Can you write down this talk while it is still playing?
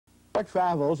your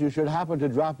travels, you should happen to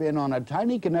drop in on a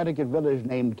tiny Connecticut village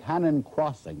named Cannon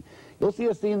Crossing. You'll see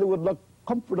a scene that would look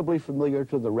comfortably familiar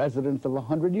to the residents of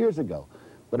 100 years ago.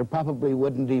 But it probably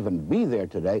wouldn't even be there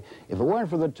today if it weren't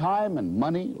for the time and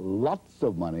money, lots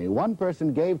of money, one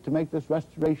person gave to make this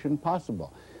restoration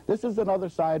possible. This is another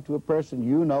side to a person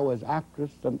you know as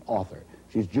actress and author.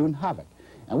 She's June Havoc.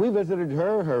 And we visited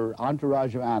her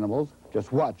entourage of animals,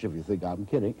 just watch if you think I'm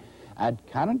kidding, at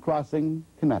Cannon Crossing,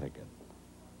 Connecticut.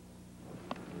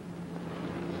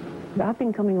 I've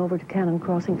been coming over to Cannon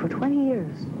Crossing for 20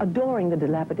 years, adoring the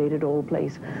dilapidated old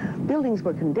place. Buildings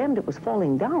were condemned, it was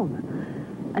falling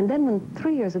down. And then when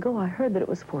 3 years ago I heard that it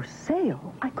was for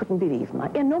sale, I couldn't believe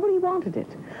and nobody wanted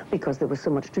it because there was so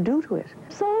much to do to it.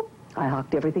 So I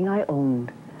hocked everything I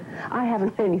owned. I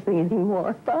haven't anything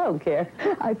anymore, but I don't care.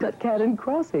 I've got Cannon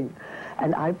Crossing,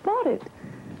 and I bought it.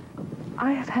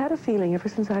 I have had a feeling ever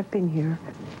since I've been here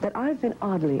that I've been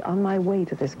oddly on my way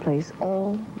to this place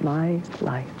all my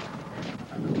life.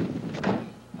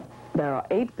 There are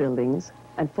 8 buildings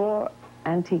and 4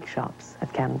 antique shops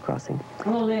at Cannon Crossing.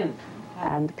 Hello, Lynn.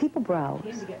 And people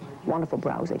browse, wonderful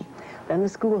browsing. Then the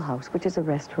schoolhouse, which is a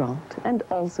restaurant, and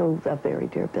also a very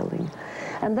dear building.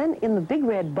 And then in the big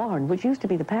red barn, which used to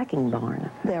be the packing barn,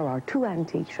 there are 2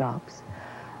 antique shops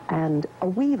and a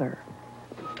weaver.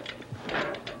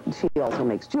 She also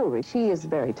makes jewelry. She is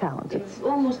very talented. It's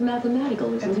almost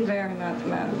mathematical, isn't it? It's very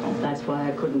mathematical. That's why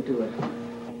I couldn't do it.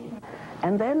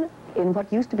 And then in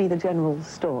what used to be the general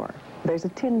store, there's a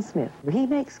tinsmith. He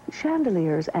makes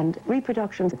chandeliers and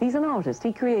reproductions. He's an artist.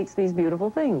 He creates these beautiful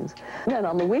things. Then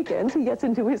on the weekends, he gets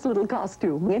into his little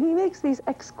costume, and he makes these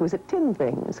exquisite tin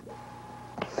things.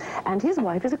 And his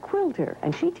wife is a quilter,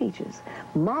 and she teaches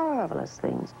marvelous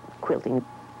things, quilting.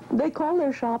 They call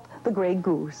their shop the Grey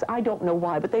Goose. I don't know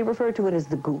why, but they refer to it as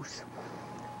the Goose.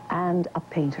 And a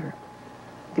painter,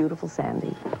 beautiful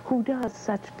Sandy, who does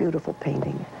such beautiful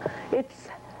painting.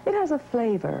 It has a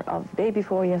flavor of day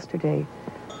before yesterday.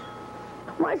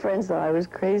 My friends thought I was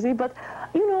crazy, but,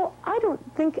 you know, I don't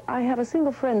think I have a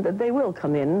single friend that they will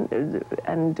come in,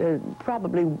 and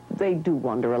probably they do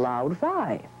wonder aloud,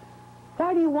 why?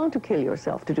 Why do you want to kill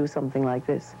yourself to do something like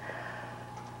this?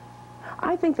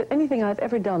 I think that anything I've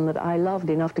ever done that I loved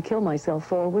enough to kill myself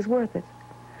for was worth it.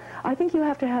 I think you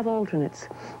have to have alternates.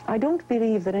 I don't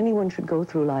believe that anyone should go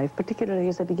through life, particularly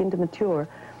as they begin to mature,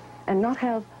 and not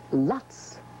have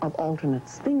lots of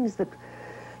alternates, things that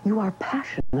you are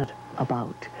passionate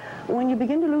about. When you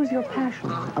begin to lose your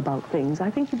passion about things,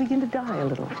 I think you begin to die a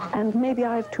little. And maybe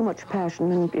I have too much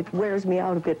passion and it wears me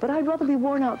out a bit, but I'd rather be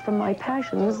worn out from my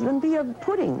passions than be a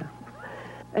pudding.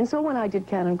 And so when I did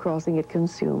Cannon Crossing, it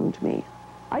consumed me.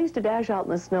 I used to dash out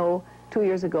in the snow 2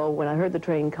 years ago when I heard the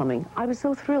train coming. I was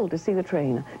so thrilled to see the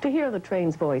train, to hear the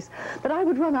train's voice, that I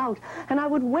would run out and I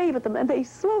would wave at them, and they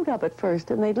slowed up at first,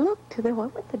 and they'd look to the,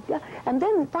 what the, and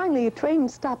then finally a train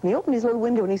stopped, and he opened his little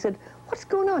window and he said, "What's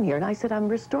going on here?" And I said, "I'm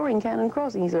restoring Cannon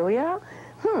Crossing." He said, "Oh, yeah?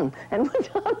 And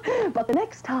went on. But the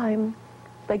next time,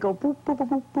 they go boop, boop, boop,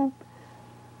 boop, boop,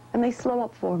 and they slow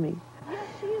up for me.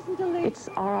 It's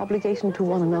our obligation to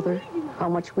one another, how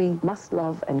much we must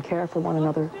love and care for one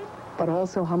another, but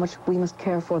also how much we must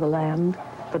care for the land,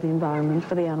 for the environment,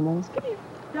 for the animals.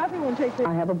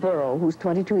 I have a burro who's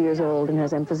 22 years old and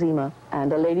has emphysema,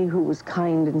 and a lady who was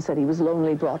kind and said he was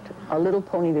lonely brought a little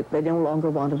pony that they no longer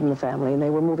wanted in the family, and they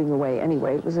were moving away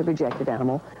anyway. It was a rejected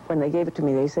animal. When they gave it to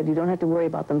me, they said, "You don't have to worry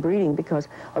about them breeding, because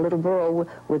a little burro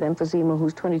with emphysema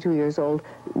who's 22 years old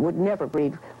would never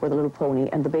breed with a little pony,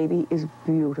 and the baby is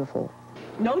beautiful."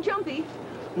 No jumpy.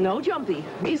 No jumpy.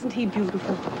 Isn't he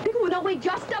beautiful? No, wait,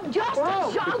 just a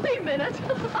jolly minute.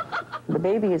 The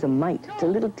baby is a mite. It's a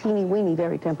little teeny weeny,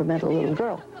 very temperamental little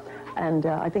girl. And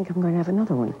I think I'm going to have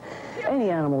another one. Any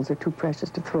animals are too precious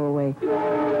to throw away.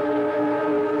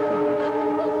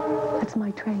 That's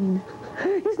my train.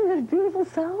 Isn't that a beautiful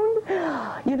sound?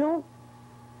 You know,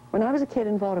 when I was a kid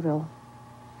in vaudeville,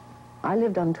 I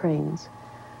lived on trains.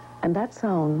 And that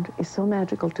sound is so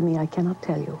magical to me, I cannot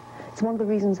tell you. It's one of the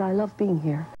reasons I love being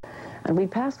here. And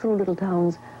we'd pass through little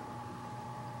towns,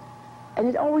 and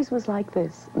it always was like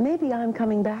this. Maybe I'm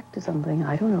coming back to something.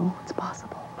 I don't know. It's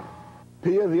possible.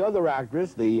 Pia, the other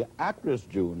actress, the actress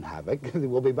June Havoc,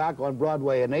 will be back on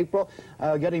Broadway in April,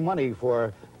 getting money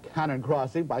for Cannon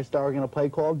Crossing by starring in a play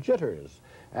called Jitters.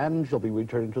 And she'll be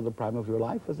returning to the prime of your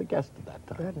life as a guest at that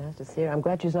time. Good, nice to see her. I'm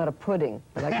glad she's not a pudding.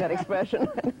 I like that expression.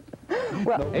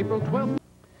 Well, April 12th.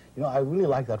 You know, I really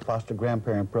like that foster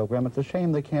grandparent program. It's a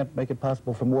shame they can't make it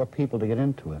possible for more people to get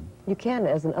into it. You can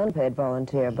as an unpaid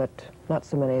volunteer, but not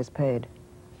so many as paid.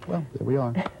 Well, there we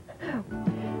are.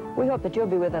 We hope that you'll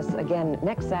be with us again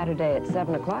next Saturday at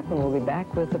 7 o'clock when we'll be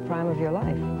back with The Prime of Your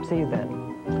Life. See you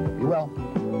then. Be well.